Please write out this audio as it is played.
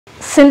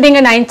சிந்திங்க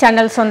 9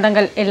 சேனல்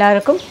சொந்தங்கள்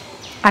எல்லாருக்கும்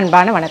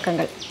அன்பான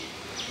வணக்கங்கள்.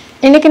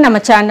 இன்றைக்கி நம்ம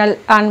சேனல்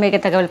ஆன்மீக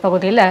தகவல்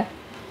பகுதியில்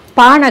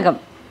பானகம்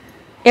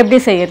எப்படி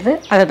செய்கிறது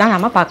அதை தான்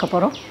நம்ம பார்க்க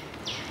போகிறோம்.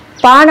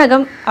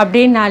 பானகம்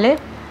அப்படின்னாலே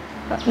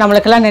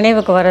நம்மளுக்கெல்லாம்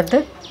நினைவுக்கு வர்றது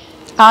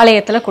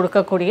ஆலயத்தில்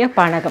கொடுக்கக்கூடிய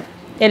பானகம்.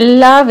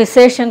 எல்லா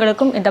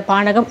விசேஷங்களுக்கும் இந்த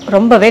பானகம்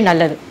ரொம்பவே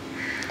நல்லது.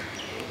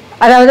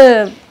 அதாவது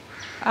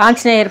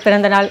ஆஞ்சநேயர்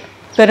பிறந்தநாள்,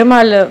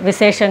 பெருமாள்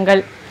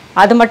விசேஷங்கள்,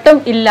 அது மட்டும்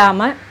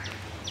இல்லாமல்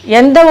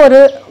எந்த ஒரு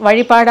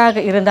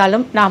வழிபாடாக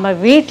இருந்தாலும் நாம்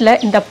வீட்டில்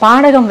இந்த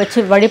பானகம் வச்சு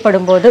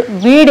வழிபடும்போது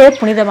வீடே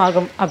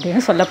புனிதமாகும்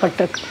அப்படின்னு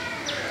சொல்லப்பட்டிருக்கு.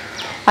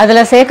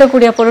 அதில்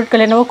சேர்க்கக்கூடிய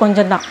பொருட்கள் என்னவோ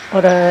கொஞ்சம்தான்.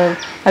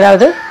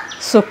 அதாவது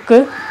சுக்கு,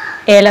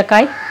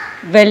 ஏலக்காய்,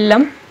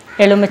 வெல்லம்,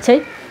 எலுமிச்சை,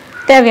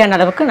 தேவையான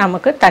அளவுக்கு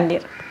நமக்கு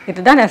தண்ணீர்,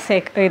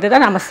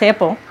 இதுதான் நம்ம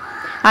சேர்ப்போம்.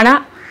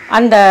 ஆனால்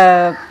அந்த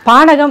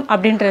பானகம்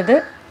அப்படின்றது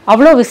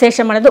அவ்வளோ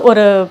விசேஷமானது.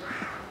 ஒரு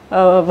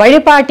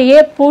வழிபாட்டையே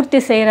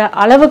பூர்த்தி செய்கிற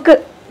அளவுக்கு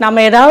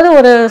நம்ம ஏதாவது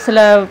ஒரு சில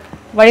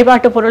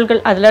வழிபாட்டு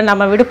பொருட்கள் அதில்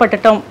நம்ம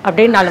விடுபட்டுட்டோம்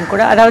அப்படின்னாலும்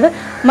கூட, அதாவது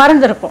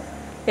மறந்துருப்போம்,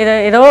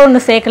 ஏதோ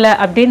ஒன்று சேர்க்கலை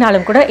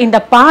அப்படின்னாலும் கூட இந்த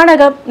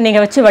பானகம்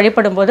நீங்கள் வச்சு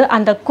வழிபடும்போது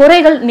அந்த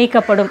குறைகள்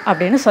நீக்கப்படும்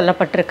அப்படின்னு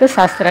சொல்லப்பட்டிருக்கு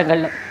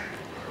சாஸ்திரங்களில்.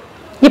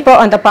 இப்போ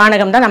அந்த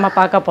பானகம் தான் நம்ம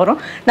பார்க்க போகிறோம்.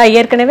 நான்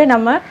ஏற்கனவே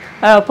நம்ம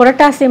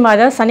புரட்டாசி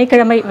மாத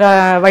சனிக்கிழமை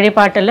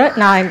வழிபாட்டில்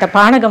நான் இந்த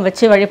பானகம்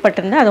வச்சு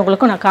வழிபட்டிருந்தேன். அது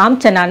உங்களுக்கும் நான்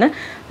காமிச்சேன்.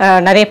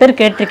 நான் நிறைய பேர்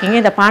கேட்டிருக்கீங்க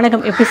இந்த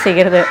பானகம் எப்படி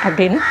செய்கிறது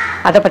அப்படின்னு.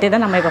 அதை பற்றி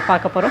தான் நம்ம இப்போ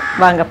பார்க்க போகிறோம்.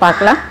 வாங்க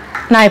பார்க்கலாம்.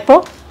 நான்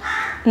இப்போது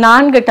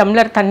 4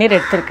 டம்ளர் தண்ணீர்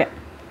எடுத்திருக்கேன்.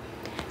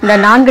 இந்த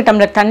 4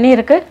 டம்ளர்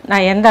தண்ணீருக்கு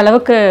நான் எந்த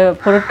அளவுக்கு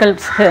பொருட்கள்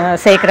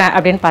சேர்க்குறேன்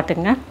அப்படின்னு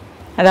பார்த்துங்க.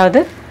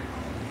 அதாவது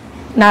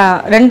நான்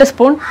 2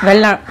 ஸ்பூன்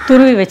வெல்லம்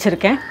துருவி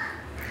வச்சுருக்கேன்.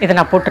 இதை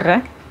நான்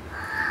போட்டுடுறேன்.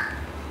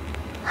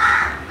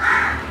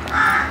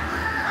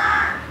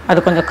 அது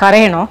கொஞ்சம்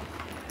கரையணும்.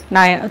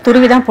 நான்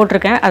துருவி தான்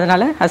போட்டிருக்கேன்,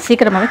 அதனால் அது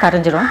சீக்கிரமாகவே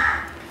கரைஞ்சிடும்.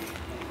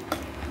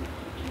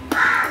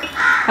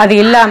 அது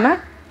இல்லாமல்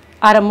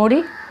அரை மூடி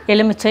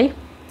எலுமிச்சை,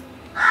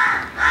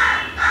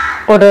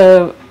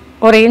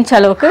 ஒரு இன்ச்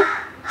அளவுக்கு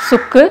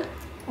சுக்கு,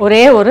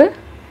 ஒரே ஒரு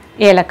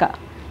ஏலக்காய்,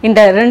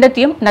 இந்த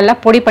ரெண்டுத்தையும் நல்லா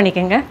பொடி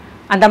பண்ணிக்கோங்க.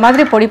 அந்த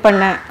மாதிரி பொடி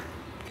பண்ண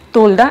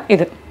தூள் தான்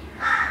இது.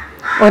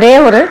 ஒரே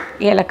ஒரு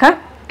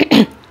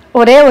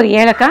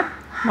ஏலக்காய்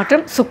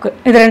மற்றும் சுக்கு,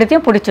 இது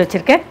ரெண்டுத்தையும் பிடிச்சி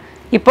வச்சுருக்கேன்.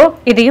 இப்போது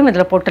இதையும்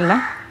இதில்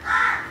போட்டுடலாம்.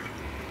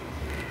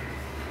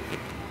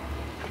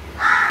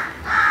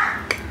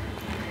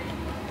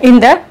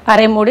 இந்த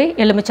அரை மூடி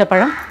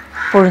எலுமிச்சைப்பழம்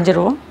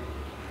புழிஞ்சிருவோம்.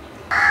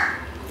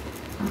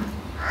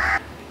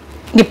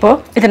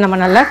 இப்போது இதை நம்ம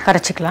நல்லா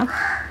கரைச்சிக்கலாம்.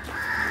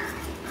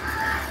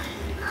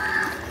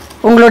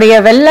 உங்களுடைய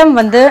வெல்லம்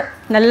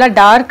நல்லா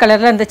டார்க்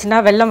கலரில் இருந்துச்சுன்னா,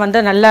 வெல்லம்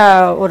நல்லா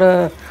ஒரு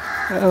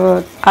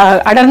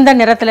அடர்ந்த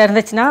நிறத்தில்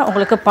இருந்துச்சுன்னா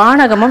உங்களுக்கு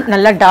பானகமும்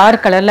நல்லா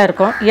டார்க் கலரில்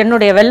இருக்கும்.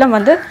 என்னுடைய வெல்லம்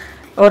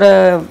ஒரு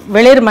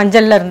வெளிர்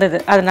மஞ்சளில் இருந்தது,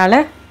 அதனால்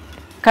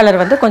கலர்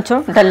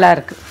கொஞ்சம் டல்லாக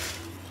இருக்குது.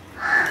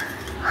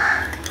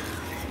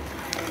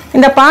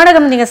 இந்த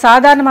பானகம் நீங்கள்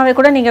சாதாரணமாகவே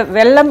கூட நீங்கள்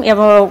வெல்லம்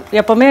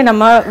எப்போவுமே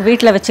நம்ம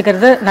வீட்டில்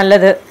வச்சுக்கிறது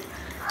நல்லது.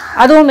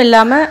 அதுவும்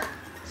இல்லாமல்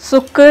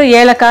சுக்கு,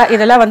 ஏலக்காய்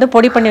இதெல்லாம்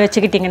பொடி பண்ணி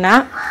வச்சுக்கிட்டிங்கன்னா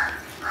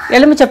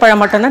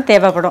எலுமிச்சைப்பழம் மட்டும்தான்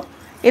தேவைப்படும்.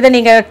 இதை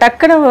நீங்கள்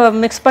டக்குன்னு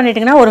மிக்ஸ்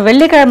பண்ணிட்டிங்கன்னா ஒரு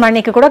வெள்ளிக்கிழமை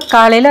அன்றைக்கி கூட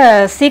காலையில்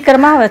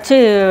சீக்கிரமாக வச்சு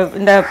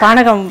இந்த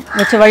பானகம்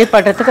வச்சு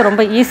வழிபடுறதுக்கு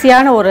ரொம்ப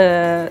ஈஸியான ஒரு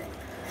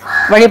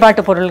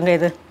வழிபாட்டு பொருளுங்க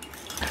இது.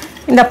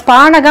 இந்த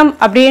பானகம்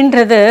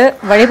அப்படின்றது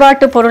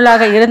வழிபாட்டு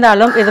பொருளாக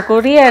இருந்தாலும்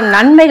இதுக்குரிய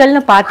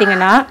நன்மைகள்னு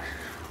பார்த்தீங்கன்னா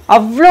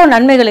அவ்வளோ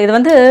நன்மைகள்.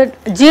 இது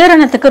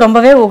ஜீரணத்துக்கு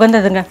ரொம்பவே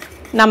உகந்ததுங்க.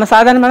 நம்ம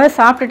சாதாரணமாகவே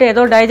சாப்பிட்டுட்டு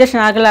ஏதோ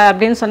டைஜஷன் ஆகலை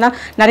அப்படின்னு சொன்னால்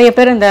நிறைய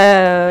பேர் இந்த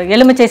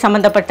எலுமிச்சை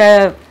சம்மந்தப்பட்ட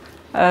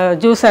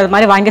ஜூஸ் அது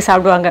மாதிரி வாங்கி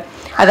சாப்பிடுவாங்க.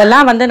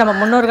 அதெல்லாம் நம்ம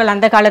முன்னோர்கள்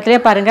அந்த காலத்திலே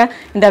பாருங்கள்,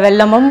 இந்த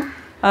வெல்லமும்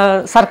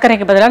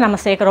சர்க்கரைக்கு பதிலாக நம்ம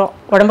சேர்க்குறோம்.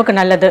 உடம்புக்கு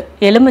நல்லது.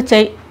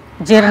 எலுமிச்சை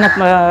ஜீரண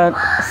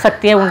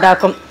சக்தியை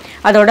உண்டாக்கும்.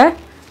 அதோட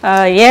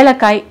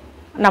ஏலக்காய்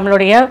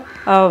நம்மளுடைய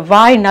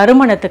வாய்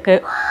நறுமணத்துக்கு.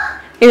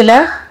 இதில்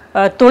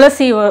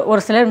துளசி,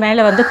 ஒரு சிலர்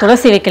மேலே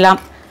துளசி வைக்கலாம்.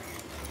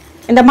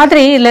 இந்த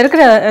மாதிரி இதில்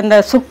இருக்கிற இந்த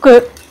சுக்கு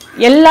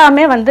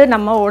எல்லாமே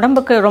நம்ம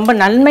உடம்புக்கு ரொம்ப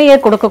நன்மையை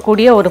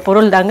கொடுக்கக்கூடிய ஒரு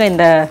பொருள் தாங்க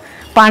இந்த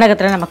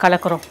பானகத்தில் நம்ம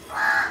கலக்கிறோம்.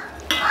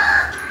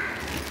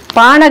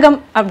 பானகம்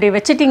அப்படி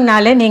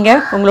வச்சிட்டிங்கனாலே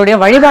நீங்கள் உங்களுடைய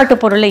வழிபாட்டு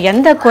பொருளில்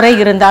எந்த குறை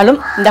இருந்தாலும்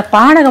இந்த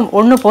பானகம்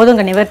ஒன்று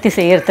போதுங்க நிவர்த்தி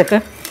செய்யறதுக்கு.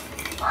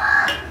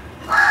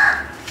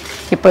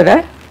 இப்போ இதை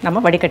நம்ம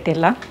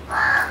வடிகட்டிடலாம்.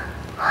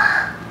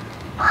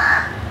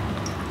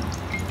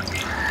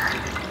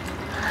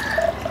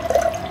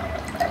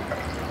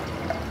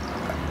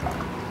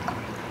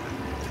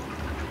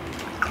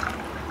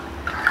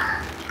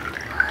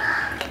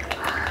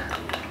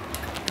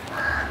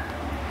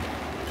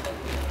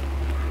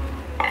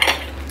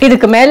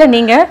 இதுக்கு மேலே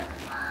நீங்கள்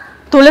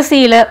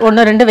துளசியில்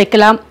 1-2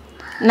 வைக்கலாம்.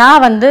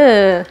 நான்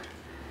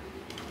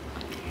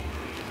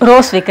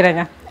ரோஸ்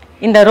வைக்கிறேங்க.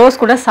 இந்த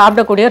ரோஸ் கூட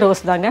சாப்பிடக்கூடிய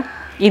ரோஸ் தாங்க,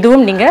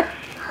 இதுவும் நீங்கள்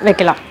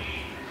வைக்கலாம்.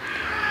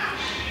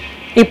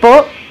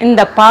 இப்போது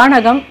இந்த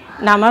பானகம்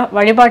நாம்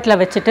வழிபாட்டில்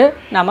வச்சுட்டு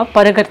நாம்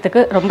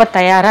பருகிறதுக்கு ரொம்ப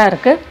தயாராக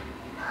இருக்குது.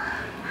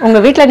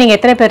 உங்கள் வீட்டில் நீங்கள்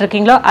எத்தனை பேர்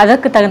இருக்கீங்களோ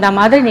அதுக்கு தகுந்த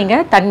மாதிரி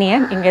நீங்கள் தண்ணியை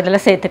இங்கே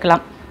இதில்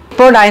சேர்த்துக்கலாம்.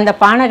 இப்போது நான் இந்த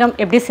பானகம்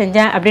எப்படி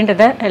செஞ்சேன்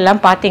அப்படின்றத எல்லாம்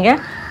பார்த்தீங்க.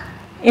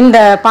 இந்த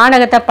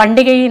பானகத்தை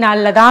பண்டிகை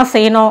நாளில் தான்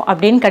செய்யணும்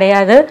அப்படின்னு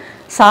கிடையாது.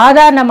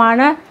 சாதாரணமான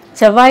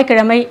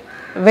செவ்வாய்க்கிழமை,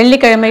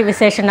 வெள்ளிக்கிழமை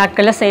விசேஷ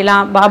நாட்களில்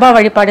செய்யலாம். பாபா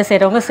வழிபாடு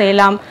செய்கிறவங்க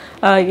செய்யலாம்.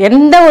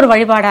 எந்த ஒரு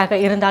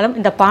வழிபாடாக இருந்தாலும்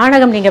இந்த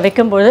பானகம் நீங்கள்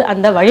வைக்கும்போது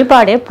அந்த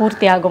வழிபாடே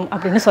பூர்த்தியாகும்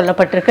அப்படின்னு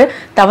சொல்லப்பட்டிருக்கு.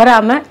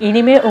 தவறாமல்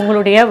இனிமேல்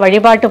உங்களுடைய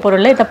வழிபாட்டு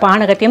பொருளில் இந்த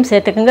பானகத்தையும்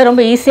சேர்த்துக்குங்க.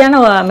 ரொம்ப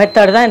ஈஸியான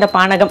மெத்தட் தான் இந்த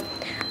பானகம்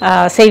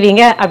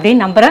செய்வீங்க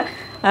அப்படின்னு நம்புகிறேன்.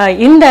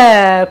 இந்த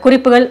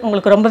குறிப்புகள்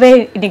உங்களுக்கு ரொம்பவே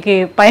இன்றைக்கி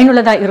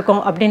பயனுள்ளதாக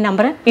இருக்கும் அப்படின்னு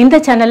நம்புகிறேன். இந்த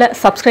சேனலை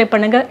சப்ஸ்கிரைப்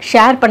பண்ணுங்கள்,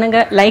 ஷேர்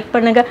பண்ணுங்கள், லைக்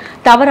பண்ணுங்கள்.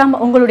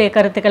 தவறாமல் உங்களுடைய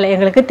கருத்துக்களை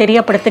எங்களுக்கு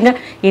தெரியப்படுத்துங்க.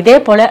 இதே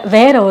போல்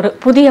வேறு ஒரு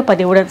புதிய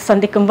பதிவுடன்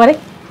சந்திக்கும் வரை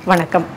வணக்கம்.